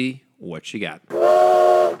 Let's see what you got.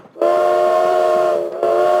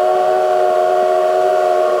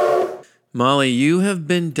 Molly, you have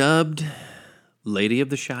been dubbed Lady of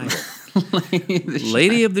the Shire.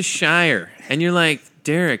 Lady of the Shire. And you're like,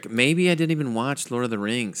 Derek, maybe I didn't even watch Lord of the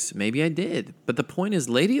Rings. Maybe I did. But the point is,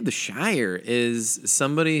 Lady of the Shire is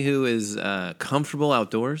somebody who is comfortable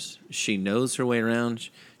outdoors. She knows her way around.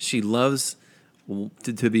 She loves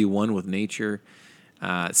to be one with nature.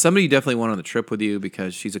 Somebody you definitely want on the trip with you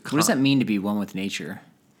because she's a... What does that mean to be one with nature?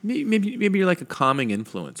 Maybe you're like a calming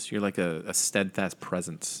influence. You're like a steadfast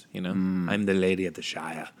presence, I'm the Lady of the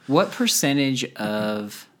Shire. What percentage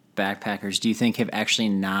of backpackers do you think have actually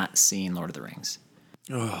not seen Lord of the Rings?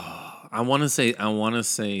 Oh, I want to say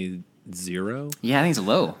 0. Yeah, I think it's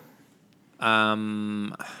low. I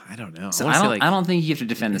don't know. So I don't think you have to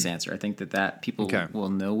defend this answer. I think that people will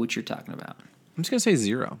know what you're talking about. I'm just gonna say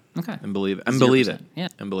 0. Okay, and believe it. 0%. Yeah,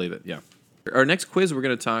 and believe it. Yeah. Our next quiz we're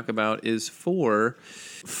going to talk about is for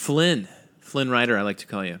Flynn Rider. I like to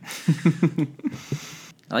call you.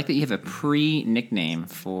 I like that you have a pre-nickname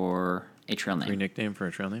for a trail name. Pre-nickname for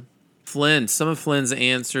a trail name. Flynn. Some of Flynn's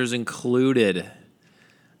answers included.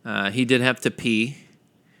 He did have to pee.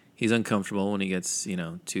 He's uncomfortable when he gets,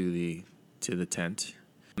 to the tent.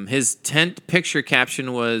 His tent picture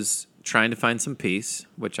caption was trying to find some peace,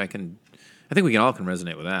 which I think we all can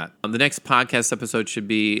resonate with that. The next podcast episode should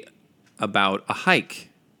be about a hike.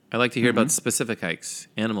 I like to hear about specific hikes,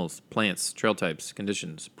 animals, plants, trail types,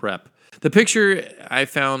 conditions, prep. The picture I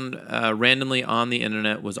found randomly on the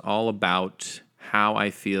internet was all about how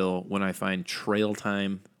I feel when I find trail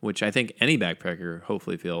time, which I think any backpacker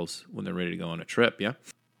hopefully feels when they're ready to go on a trip, yeah?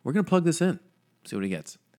 We're going to plug this in, see what he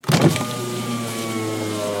gets.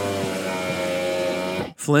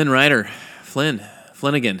 Flynn Rider,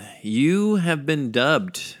 Flanagan, you've been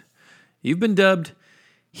dubbed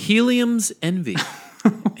Helium's Envy.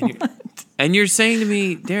 And you're saying to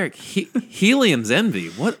me, Derek, Helium's Envy?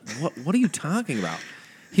 What are you talking about?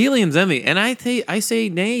 Helium's Envy. And I say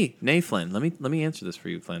nay, Flynn. Let me answer this for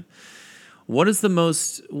you, Flynn. What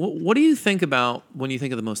do you think about when you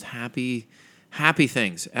think of the most happy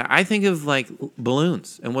things? I think of like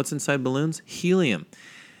balloons. And what's inside balloons? Helium.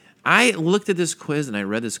 I looked at this quiz and I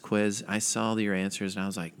read this quiz. I saw your answers and I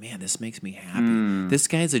was like, man, this makes me happy. This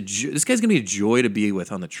guy's gonna be a joy to be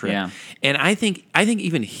with on the trip. Yeah. And I think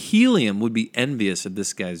even Helium would be envious of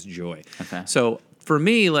this guy's joy. Okay. So for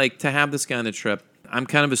me, like to have this guy on the trip, I'm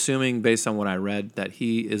kind of assuming based on what I read that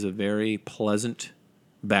he is a very pleasant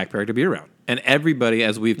backpacker to be around. And everybody,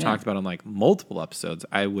 as we've talked about on like multiple episodes,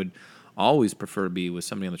 I would always prefer to be with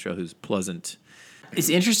somebody on the trail who's pleasant. It's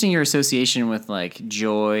interesting your association with like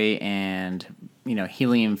joy and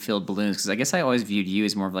helium-filled balloons because I guess I always viewed you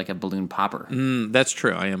as more of like a balloon popper. That's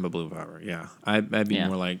true. I am a balloon popper. Yeah, I'd be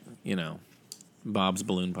more like Bob's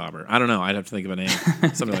Balloon Popper. I don't know. I'd have to think of a name,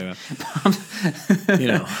 something like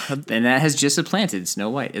that. And that has just supplanted Snow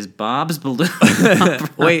White as Bob's Balloon Popper.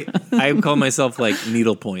 Wait, I call myself like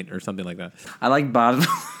Needlepoint or something like that. I like Bob's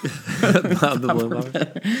Bob the Balloon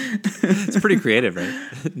Popper. It's pretty creative, right?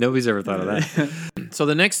 Nobody's ever thought of that. So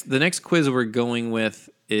the next quiz we're going with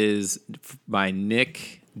is by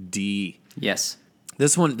Nick D. Yes.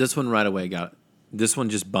 This one right away got. This one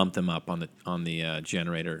just bumped them up on the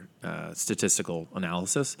generator statistical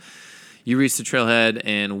analysis. You reached the trailhead,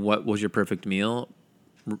 and what was your perfect meal?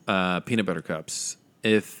 Peanut butter cups.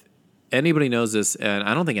 If anybody knows this, and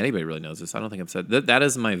I don't think anybody really knows this, I don't think I've said that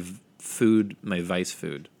is my food, my vice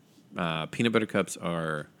food. Peanut butter cups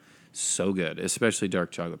are So good, especially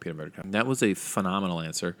dark chocolate peanut butter cup. That was a phenomenal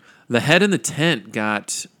answer. The head in the tent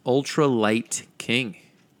got Ultra Light King,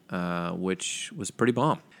 which was pretty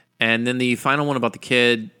bomb. And then the final one about the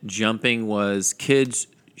kid jumping was kids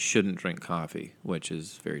shouldn't drink coffee, which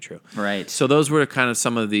is very true. Right. So those were kind of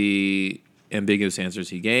some of the ambiguous answers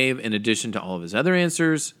he gave, in addition to all of his other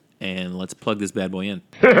answers. And let's plug this bad boy in.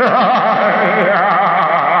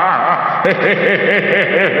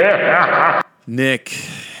 Nick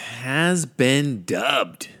has been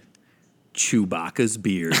dubbed Chewbacca's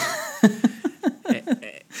beard.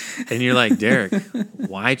 And you're like, Derek,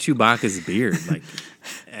 why Chewbacca's beard? Like,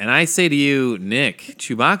 and I say to you, Nick,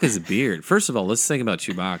 Chewbacca's beard. First of all, let's think about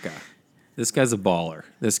Chewbacca. This guy's a baller.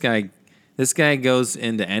 This guy goes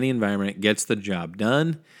into any environment, gets the job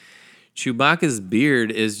done. Chewbacca's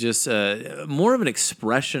beard is just more of an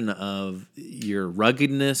expression of your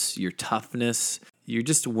ruggedness, your toughness, your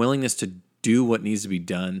just willingness to do what needs to be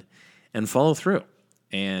done and follow through.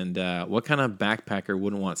 And what kind of backpacker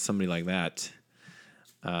wouldn't want somebody like that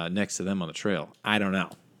next to them on the trail? I don't know.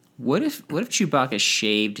 What if Chewbacca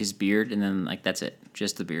shaved his beard and then like that's it,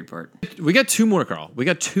 just the beard part? We got two more, Carl. We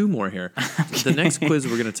got two more here. The next quiz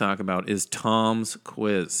we're going to talk about is Tom's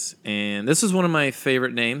Quiz, and this is one of my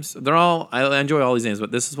favorite names. I enjoy all these names,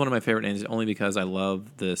 but this is one of my favorite names only because I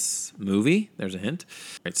love this movie. There's a hint.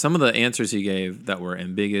 Right, some of the answers he gave that were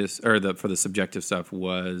ambiguous, or for the subjective stuff,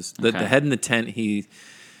 was the head in the tent. He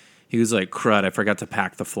was like, crud, I forgot to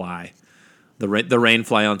pack the fly. The rain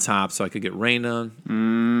fly on top so I could get rained on.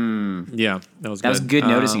 Yeah, that was good. That was good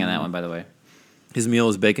noticing on that one, by the way. His meal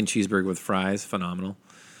was bacon cheeseburger with fries. Phenomenal.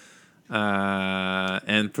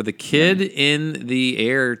 And for the kid in the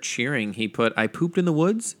air cheering, he put, I pooped in the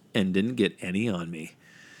woods and didn't get any on me,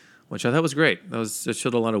 which I thought was great. That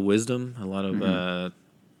showed a lot of wisdom, a lot of,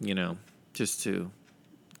 just to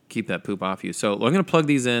keep that poop off you. So I'm going to plug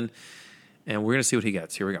these in, and we're going to see what he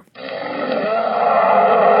gets. Here we go.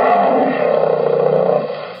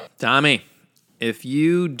 Tommy, if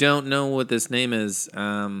you don't know what this name is,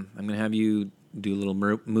 I'm going to have you do a little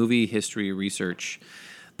movie history research.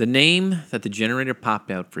 The name that the generator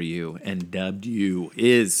popped out for you and dubbed you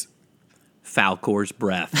is Falcor's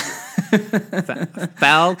Breath.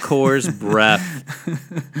 Falcor's Breath.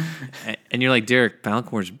 And you're like, Derek,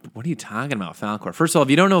 Falcor's, what are you talking about, Falcor? First of all,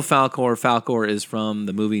 if you don't know Falcor is from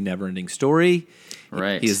the movie Neverending Story.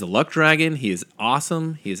 Right. He is the luck dragon. He is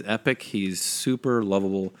awesome. He is epic. He's super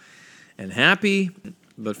lovable and happy.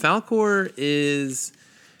 But Falcor is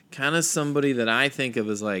kind of somebody that I think of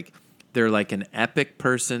as like, they're like an epic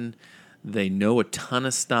person. They know a ton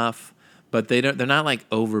of stuff, but they're not like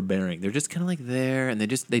overbearing. They're just kind of like there, and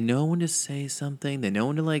they know when to say something. They know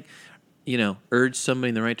when to like, urge somebody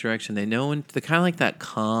in the right direction. They know when they're kind of like that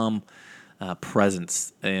calm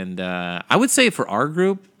presence. And I would say for our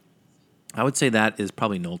group, I would say that is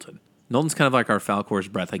probably Knowlton. Knowlton's kind of like our Falcor's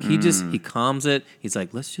Breath. Like he calms it. He's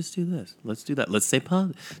like, let's just do this. Let's do that. Let's stay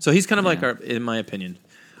positive. So he's kind of like in my opinion,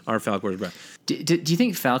 our Falcor's Breath. Do you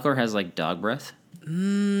think Falcor has like dog breath?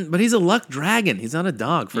 But he's a luck dragon. He's not a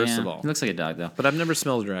dog, first of all. He looks like a dog though. But I've never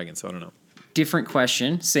smelled a dragon, so I don't know. Different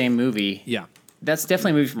question, same movie. Yeah. That's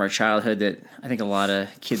definitely a movie from our childhood that I think a lot of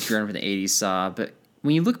kids growing up in the 80s saw. But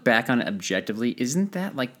when you look back on it objectively, isn't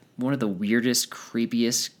that like one of the weirdest,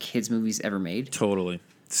 creepiest kids movies ever made? Totally.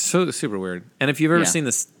 So super weird. And if you've ever seen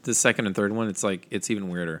the second and third one, it's like it's even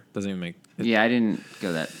weirder. Doesn't even make it. Yeah, I didn't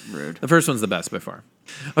go that road. The first one's the best by far.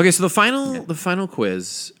 Okay, so the final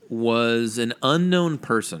quiz was an unknown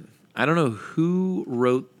person. I don't know who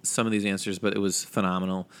wrote some of these answers, but it was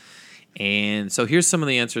phenomenal. And so here's some of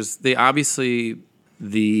the answers. The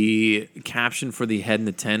caption for the head in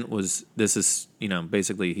the tent was, this is,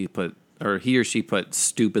 basically he or she put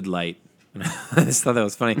stupid light. I just thought that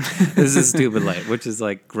was funny. This is stupid light, which is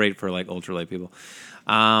like great for like ultralight people.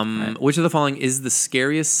 Right. Which of the following is the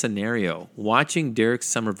scariest scenario? Watching Derek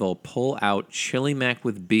Somerville pull out Chili Mac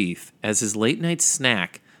with beef as his late night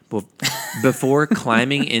snack before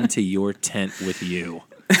climbing into your tent with you.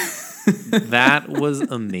 That was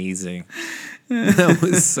amazing. That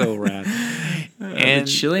was so rad. And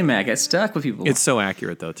the Chili Mac, it stuck with people. It's so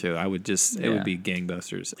accurate though too. I would just it would be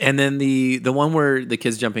gangbusters. And then the one where the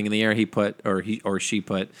kid's jumping in the air, she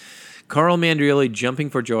put Carl Mandrioli jumping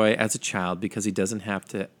for joy as a child because he doesn't have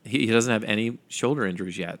any shoulder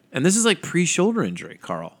injuries yet. And this is like pre-shoulder injury,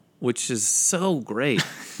 Carl, which is so great.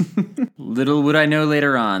 Little would I know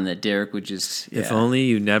later on that Derek would just... If only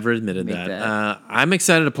you never admitted that. I'm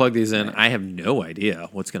excited to plug these in. Right. I have no idea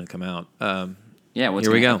what's going to come out. Here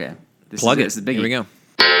we go. Okay. Plug it. This is the biggie. Here we go.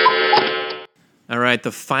 All right,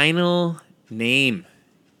 the final name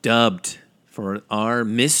dubbed for our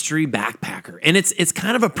mystery backpacker. And it's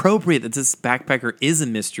kind of appropriate that this backpacker is a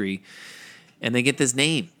mystery and they get this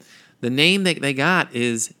name. The name that they got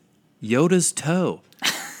is Yoda's Toe.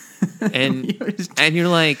 And and you're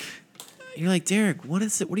like, Derek, what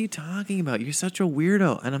is it? What are you talking about? You're such a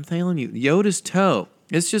weirdo. And I'm telling you, Yoda's Toe.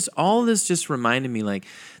 It's just, all this just reminded me, like,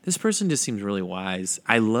 this person just seems really wise.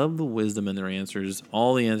 I love the wisdom in their answers,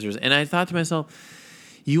 all the answers. And I thought to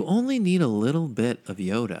myself, you only need a little bit of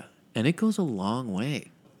Yoda, and it goes a long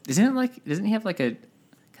way. Doesn't he have like a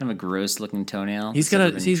kind of a gross looking toenail? He's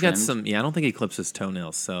got some, I don't think he clips his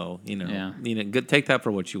toenails, so, good, take that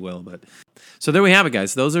for what you will. But so there we have it,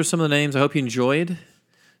 guys. Those are some of the names. I hope you enjoyed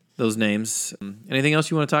those names. Anything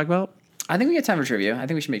else you want to talk about? I think we got time for trivia. I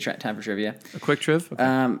think we should make time for trivia. A quick triv?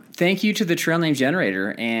 Okay. Thank you to the Trail Name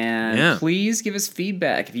Generator, and please give us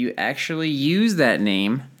feedback if you actually use that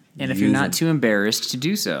name, and if you're not too embarrassed to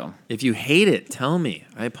do so. If you hate it, tell me.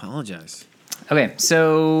 I apologize. Okay,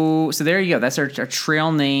 so there you go. That's our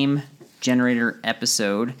Trail Name Generator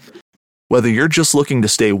episode. Whether you're just looking to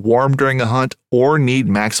stay warm during a hunt or need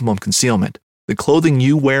maximum concealment, the clothing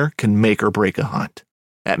you wear can make or break a hunt.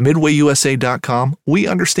 At MidwayUSA.com, we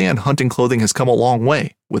understand hunting clothing has come a long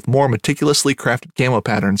way with more meticulously crafted camo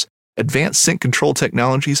patterns, advanced scent control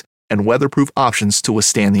technologies, and weatherproof options to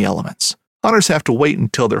withstand the elements. Hunters have to wait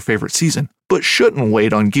until their favorite season, but shouldn't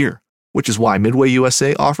wait on gear, which is why Midway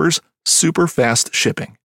USA offers super fast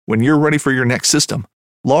shipping. When you're ready for your next system,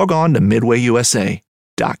 log on to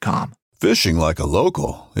MidwayUSA.com. Fishing like a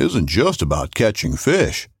local isn't just about catching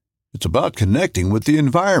fish. It's about connecting with the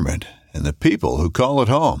environment and the people who call it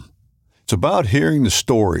home. It's about hearing the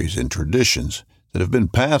stories and traditions that have been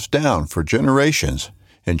passed down for generations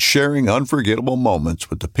and sharing unforgettable moments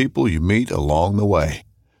with the people you meet along the way.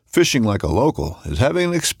 Fishing like a local is having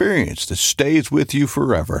an experience that stays with you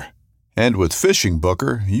forever. And with Fishing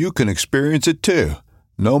Booker, you can experience it too,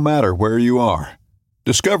 no matter where you are.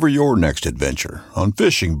 Discover your next adventure on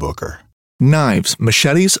Fishing Booker. Knives,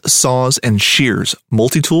 machetes, saws, and shears,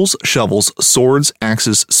 multi-tools, shovels, swords,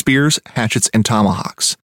 axes, spears, hatchets, and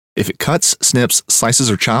tomahawks. If it cuts, snips, slices,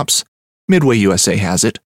 or chops, Midway USA has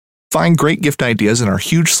it. Find great gift ideas in our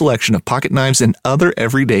huge selection of pocket knives and other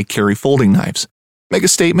everyday carry folding knives. Make a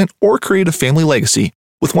statement or create a family legacy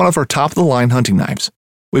with one of our top-of-the-line hunting knives.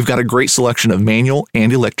 We've got a great selection of manual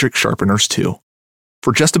and electric sharpeners, too.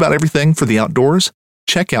 For just about everything for the outdoors,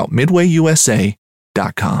 check out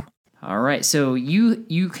MidwayUSA.com. All right, so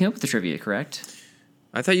you came up with the trivia, correct?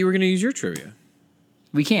 I thought you were going to use your trivia.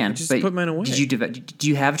 We can. I just put mine away. Do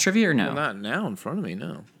you have a trivia or no? Well, not now in front of me,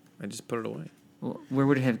 no. I just put it away. Well, where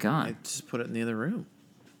would it have gone? I just put it in the other room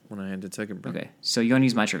when I had to take a break. Okay, so you want to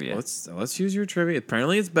use my trivia? Let's use your trivia.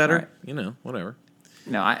 Apparently it's better. Right. Whatever.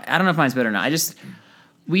 No, I don't know if mine's better or not.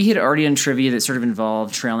 We had already done trivia that sort of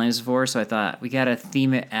involved trail names before, so I thought we got to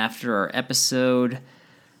theme it after our episode.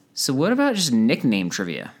 So what about just nickname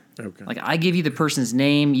trivia? Okay. Like I give you the person's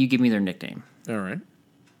name, you give me their nickname. All right.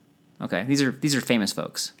 Okay. These are famous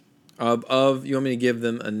folks. You want me to give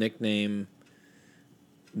them a nickname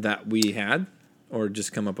that we had, or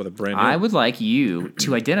just come up with a brand new? I would like you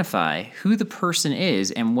to identify who the person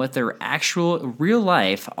is and what their actual real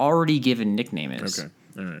life already given nickname is. Okay.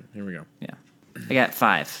 All right. Here we go. Yeah. I got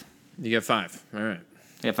 5. You got 5. All right.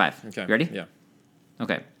 I got 5. Okay. You ready? Yeah.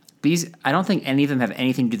 Okay. These, I don't think any of them have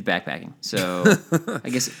anything to do with backpacking. So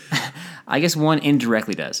I guess one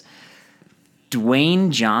indirectly does.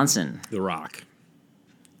 Dwayne Johnson. The Rock.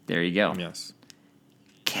 There you go. Yes.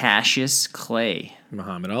 Cassius Clay.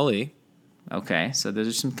 Muhammad Ali. Okay, so those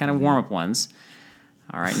are some kind of warm-up ones.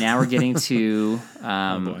 All right, now we're getting to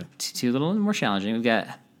to a little more challenging. We've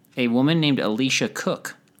got a woman named Alicia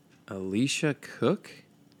Cook. Alicia Cook?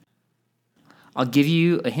 I'll give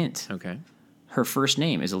you a hint. Okay. Her first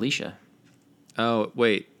name is Alicia. Oh,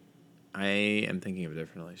 wait. I am thinking of a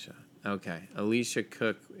different Alicia. Okay. Alicia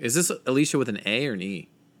Cook. Is this Alicia with an A or an E?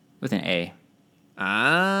 With an A.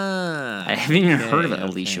 Ah. I haven't even heard of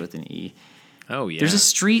Alicia with an E. Oh, yeah. There's a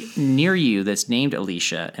street near you that's named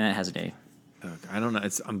Alicia, and it has an A. Okay, I don't know.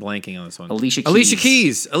 I'm blanking on this one. Alicia Keys. Alicia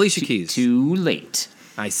Keys. Alicia Keys. Too late.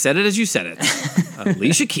 I said it as you said it.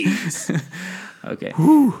 Alicia Keys. Okay.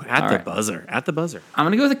 Whew, at the buzzer. At the buzzer. I'm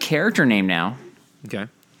going to go with a character name now. Okay.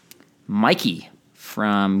 Mikey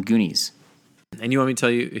from Goonies. And you want me to tell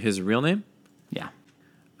you his real name? Yeah.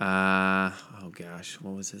 Oh gosh,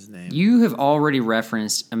 what was his name? You have already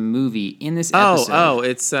referenced a movie in this episode.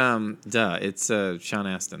 It's It's Sean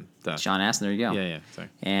Astin. Duh. Sean Astin, there you go. Yeah, sorry.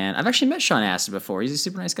 And I've actually met Sean Astin before. He's a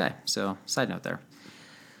super nice guy. So, side note there.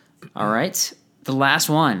 All right. The last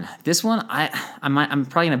one. This one, I'm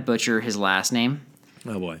probably going to butcher his last name.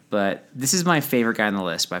 Oh boy. But this is my favorite guy on the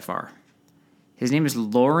list by far. His name is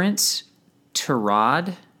Lawrence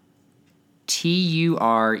Turad.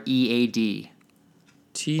 Turead.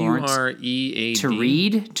 Turead.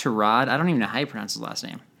 Turad. I don't even know how you pronounce his last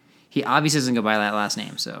name. He obviously doesn't go by that last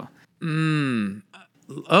name, so. Lawrence.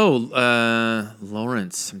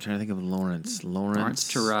 I'm trying to think of Lawrence.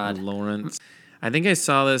 Lawrence Turad. Lawrence. I think I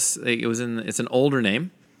saw this. It's an older name.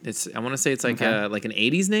 I want to say it's like an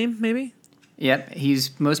 80s name, maybe. Yep,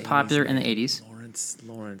 he's most popular in the 80s.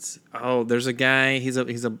 Lawrence. Oh, there's a guy. He's a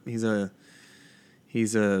TV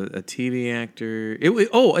actor.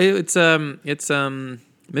 It's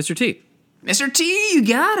Mr. T. Mr. T, you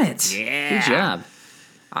got it. Yeah. Good job.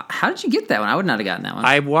 How did you get that one? I would not have gotten that one.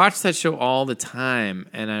 I watched that show all the time,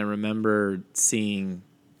 and I remember seeing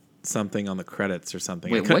something on the credits or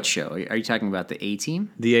something. Wait, what show? Are you talking about the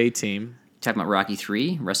A-Team? The A-Team. Talking about Rocky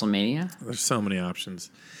III, WrestleMania? There's so many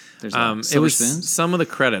options. There's it was Spoons? Some of the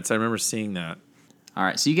credits. I remember seeing that. All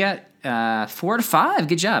right, so you got 4 out of 5.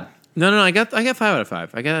 Good job. No, I got 5 out of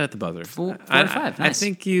 5. I got it at the buzzer. 4 out of 5. Nice. I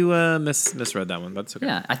think you misread that one, but it's okay.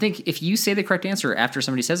 Yeah, I think if you say the correct answer after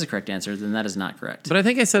somebody says the correct answer, then that is not correct. But I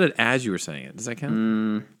think I said it as you were saying it. Does that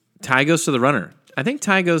count? Tie goes to the runner. I think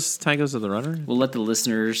tie goes to the runner. We'll let the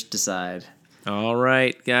listeners decide. All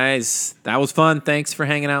right, guys. That was fun. Thanks for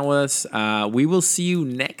hanging out with us. We will see you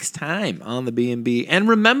next time on the B&B. And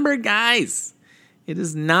remember, guys, it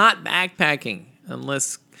is not backpacking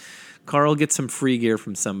unless Carl gets some free gear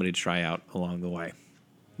from somebody to try out along the way.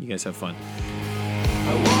 You guys have fun.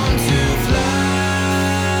 I want to fly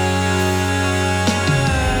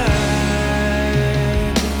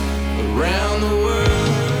around the world.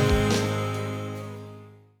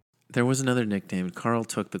 There was another nickname. Carl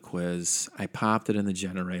took the quiz. I popped it in the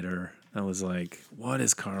generator. I was like, what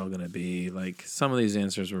is Carl going to be? Like, some of these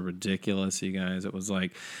answers were ridiculous, you guys. It was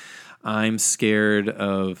like, I'm scared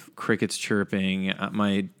of crickets chirping.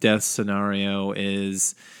 My death scenario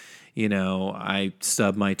is, I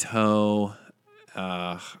stub my toe.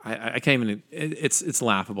 I can't even. It's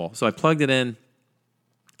laughable. So I plugged it in,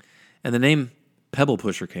 and the name Pebble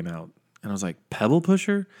Pusher came out, and I was like, Pebble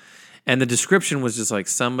Pusher, and the description was just like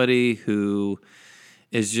somebody who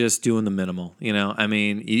is just doing the minimal. I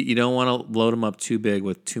mean, you don't want to load them up too big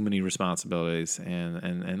with too many responsibilities,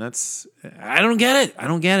 and that's I don't get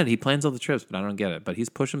it. He plans all the trips, but I don't get it. But he's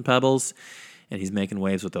pushing pebbles, and he's making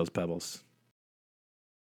waves with those pebbles.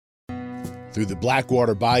 Through the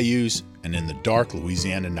Blackwater bayous and in the dark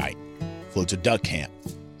Louisiana night floats a duck camp,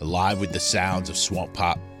 alive with the sounds of swamp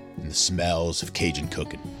pop and the smells of Cajun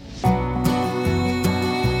cooking.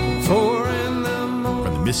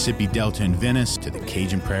 From the Mississippi Delta in Venice to the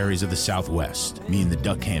Cajun prairies of the Southwest, me and the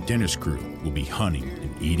Duck Camp Dinners crew will be hunting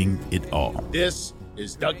and eating it all. This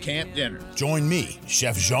is Duck Camp Dinner. Join me,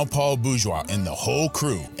 Chef Jean-Paul Bourgeois, and the whole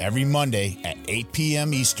crew every Monday at 8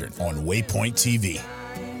 p.m. Eastern on Waypoint TV.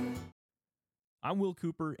 I'm Will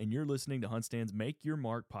Cooper, and you're listening to HuntStand's Make Your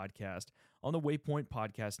Mark podcast on the Waypoint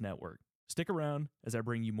Podcast Network. Stick around as I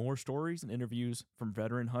bring you more stories and interviews from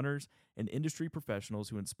veteran hunters and industry professionals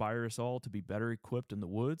who inspire us all to be better equipped in the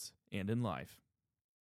woods and in life.